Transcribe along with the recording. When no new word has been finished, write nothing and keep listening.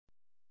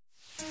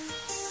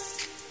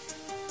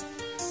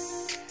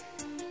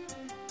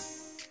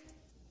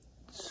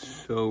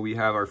So we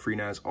have our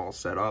FreeNas all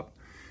set up.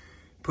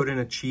 Put in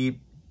a cheap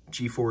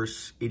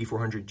GeForce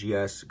 8400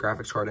 GS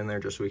graphics card in there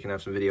just so we can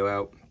have some video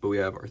out. But we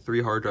have our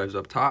 3 hard drives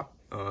up top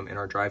in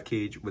our drive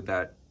cage with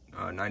that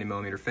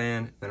 90mm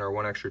fan, then our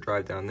 1 extra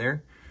drive down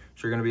there.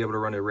 So you're going to be able to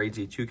run a RAID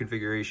Z2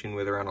 configuration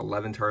with around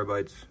 11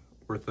 terabytes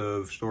worth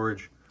of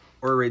storage,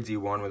 or a RAID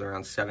Z1 with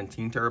around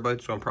 17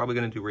 terabytes. So I'm probably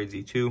going to do RAID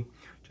Z2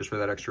 just for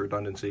that extra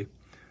redundancy.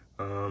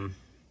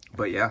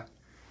 But yeah,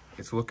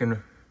 it's looking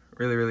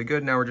really, really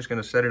good. Now we're just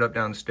going to set it up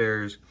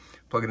downstairs,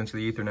 plug it into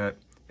the Ethernet,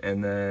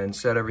 and then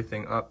set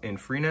everything up in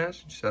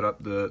FreeNas, set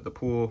up the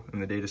pool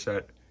and the data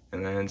set,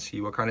 and then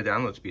see what kind of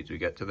download speeds we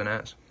get to the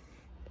NAS.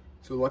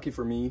 So lucky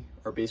for me,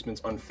 our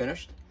basement's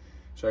unfinished.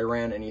 So I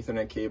ran an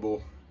Ethernet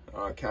cable,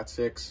 Cat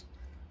 6,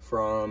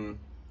 from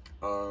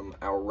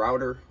our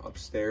router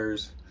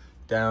upstairs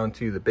down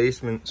to the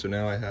basement. So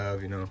now I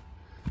have,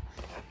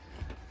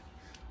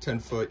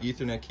 10-foot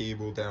Ethernet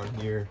cable down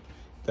here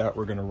that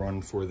we're gonna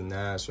run for the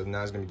NAS. So the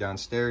NAS is gonna be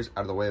downstairs,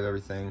 out of the way of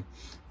everything.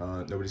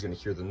 Nobody's gonna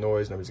hear the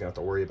noise, nobody's gonna have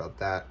to worry about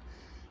that.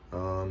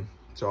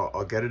 So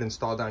I'll get it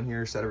installed down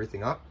here, set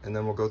everything up, and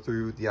then we'll go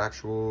through the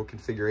actual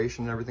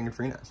configuration and everything in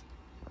FreeNas.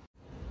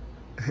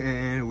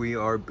 And we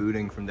are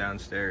booting from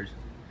downstairs.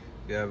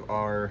 We have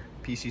our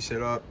PC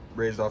set up,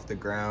 raised off the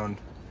ground,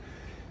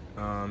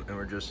 and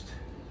we're just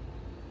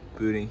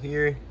booting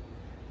here.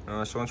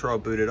 So once we're all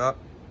booted up,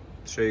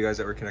 I'll show you guys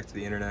that we're connected to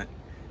the internet,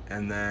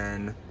 and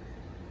then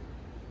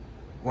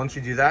once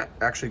we do that,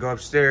 actually go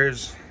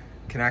upstairs,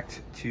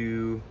 connect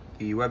to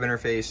the web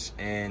interface,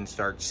 and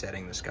start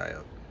setting this guy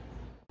up.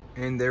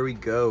 And there we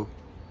go.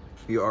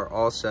 We are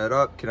all set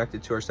up,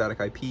 connected to our static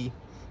IP.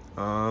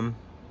 So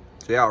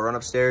yeah, I'll run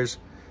upstairs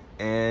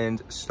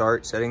and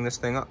start setting this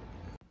thing up.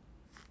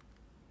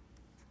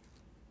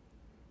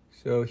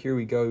 So here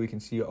we go. We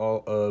can see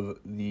all of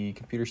the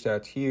computer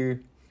stats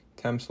here.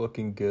 Temps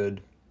looking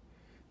good.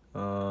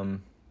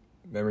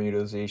 Memory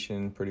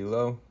utilization pretty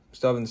low.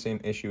 Still having the same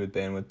issue with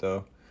bandwidth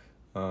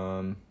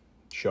though,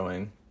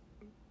 showing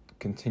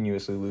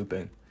continuously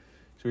looping.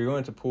 So we're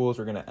going to pools,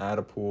 we're going to add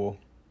a pool,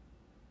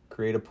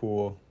 create a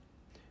pool,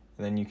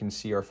 and then you can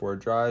see our 4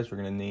 drives. We're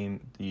going to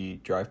name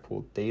the drive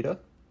pool data.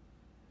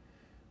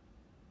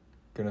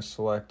 Going to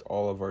select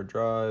all of our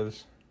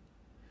drives,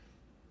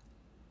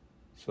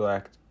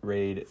 select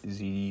RAID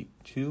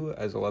Z2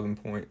 as around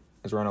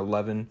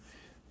 11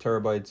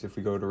 terabytes. If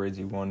we go to RAID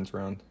Z1, it's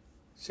around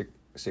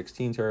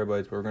 16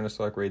 terabytes, but we're going to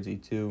select RAID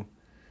Z2,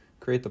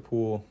 create the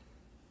pool,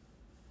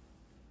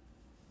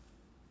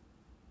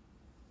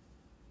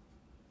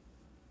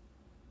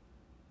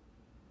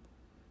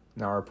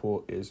 now our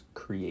pool is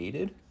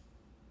created.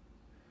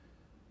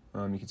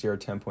 You can see our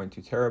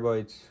 10.2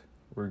 terabytes.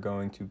 We're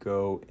going to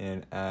go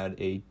and add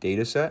a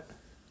data set.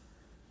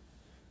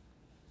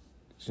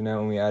 So now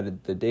when we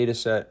added the data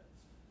set,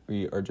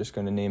 we are just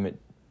going to name it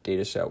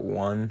dataset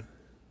 1.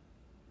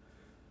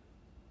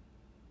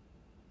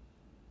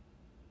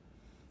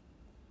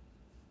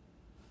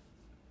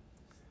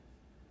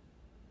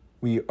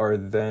 We are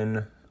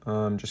then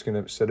just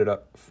going to set it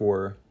up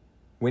for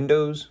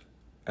Windows,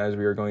 as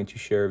we are going to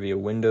share via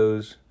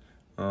Windows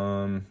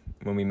when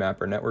we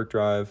map our network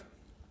drive.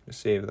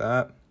 Save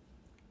that.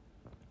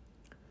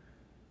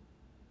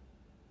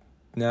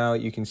 Now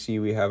you can see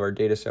we have our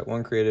dataset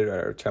 1 created at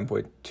our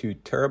 10.2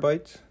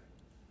 terabytes.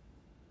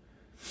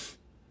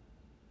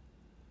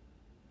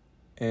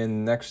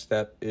 And next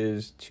step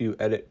is to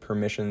edit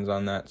permissions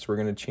on that. So we're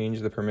going to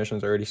change the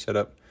permissions. I already set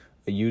up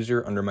a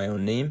user under my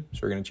own name. So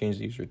we're going to change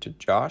the user to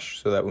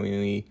Josh, so that when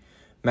we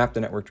map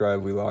the network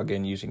drive, we log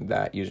in using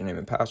that username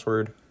and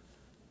password.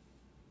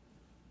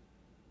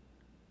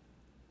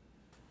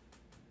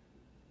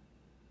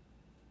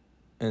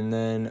 And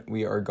then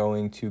we are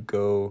going to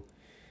go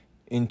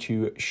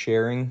into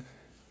sharing,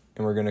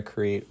 and we're going to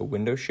create a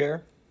window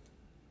share.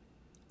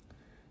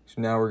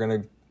 So now we're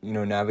going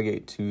to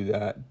navigate to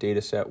that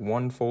dataset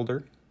 1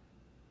 folder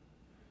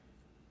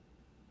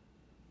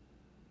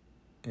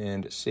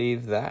and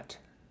save that.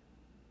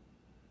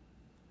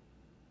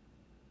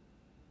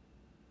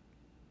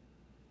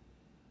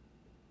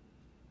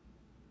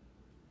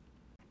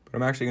 But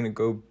I'm actually going to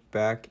go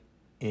back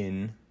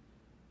in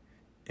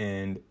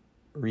and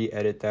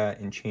re-edit that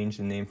and change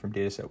the name from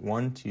dataset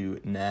 1 to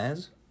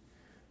NAS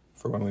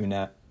for when we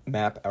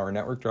map our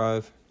network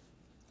drive.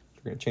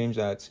 We're going to change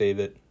that, save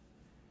it.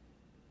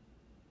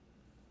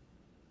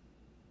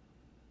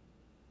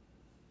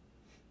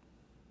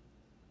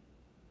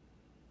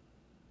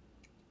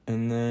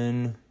 And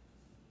then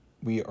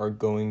we are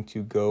going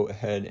to go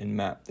ahead and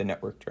map the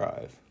network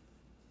drive.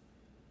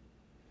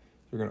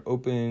 We're going to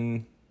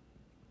open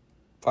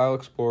File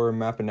Explorer,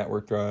 map a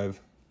network drive,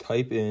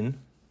 type in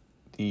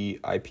the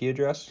IP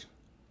address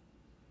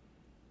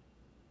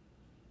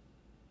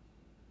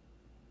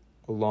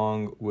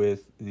along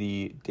with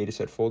the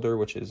dataset folder,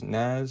 which is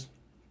NAS.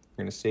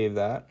 We're going to save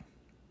that.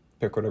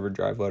 Pick whatever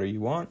drive letter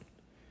you want.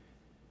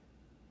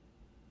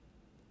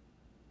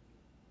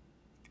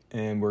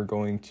 And we're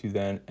going to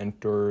then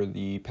enter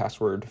the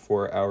password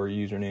for our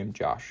username,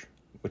 Josh,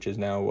 which is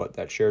now what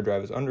that shared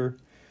drive is under.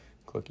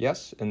 Click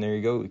yes, and there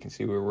you go. We can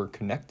see where we're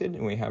connected,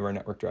 and we have our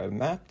network drive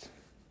mapped.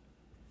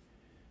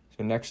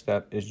 So next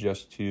step is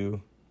just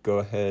to go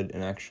ahead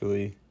and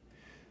actually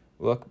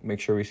look, make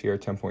sure we see our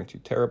 10.2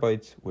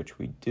 terabytes, which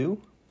we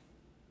do.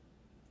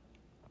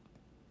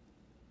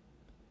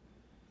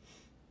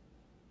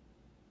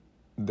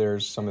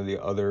 There's some of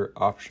the other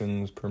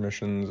options,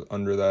 permissions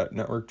under that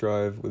network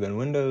drive within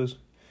Windows.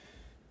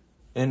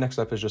 And next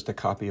up is just to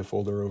copy a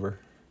folder over.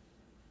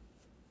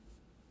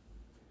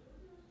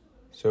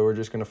 So we're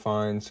just going to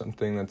find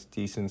something that's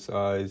decent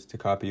size to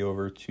copy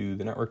over to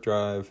the network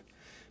drive.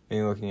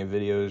 Maybe looking at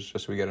videos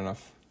just so we get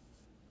enough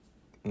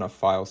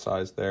file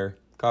size there.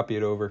 Copy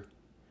it over.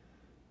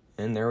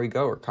 And there we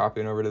go. We're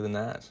copying over to the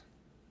NAS.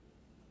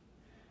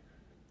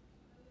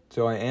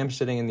 So I am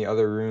sitting in the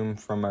other room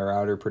from my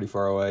router pretty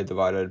far away,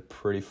 divided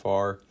pretty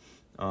far.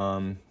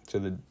 So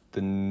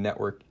the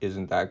network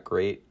isn't that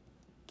great.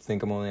 I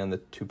think I'm only on the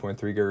 2.3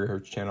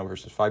 gigahertz channel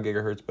versus 5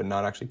 gigahertz, but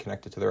not actually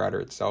connected to the router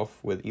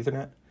itself with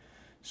Ethernet.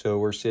 So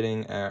we're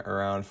sitting at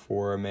around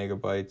 4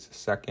 megabytes a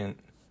second.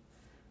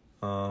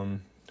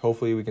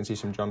 Hopefully we can see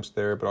some jumps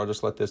there, but I'll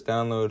just let this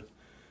download,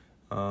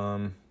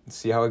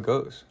 see how it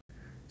goes.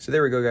 So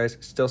there we go, guys.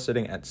 Still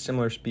sitting at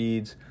similar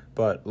speeds,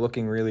 but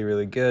looking really,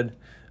 really good.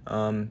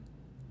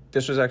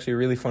 This was actually a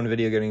really fun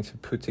video getting to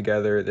put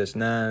together this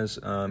NAS,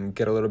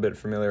 get a little bit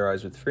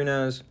familiarized with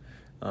FreeNas,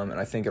 and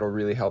I think it'll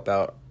really help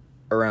out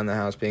around the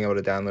house being able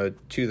to download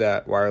to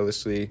that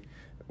wirelessly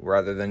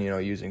rather than,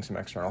 using some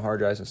external hard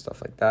drives and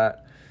stuff like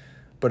that.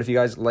 But if you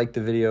guys liked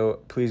the video,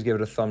 please give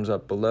it a thumbs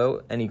up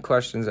below. Any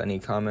questions, any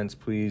comments,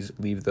 please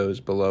leave those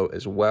below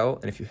as well.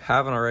 And if you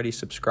haven't already,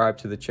 subscribe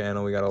to the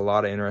channel. We got a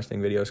lot of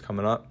interesting videos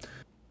coming up,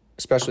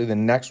 especially the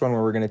next one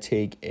where we're going to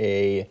take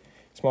a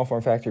small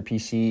form factor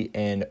PC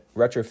and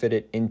retrofit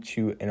it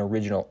into an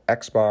original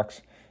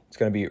Xbox. It's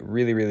going to be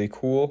really, really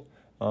cool.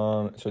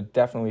 So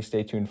definitely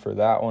stay tuned for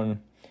that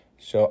one.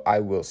 So I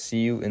will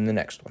see you in the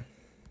next one.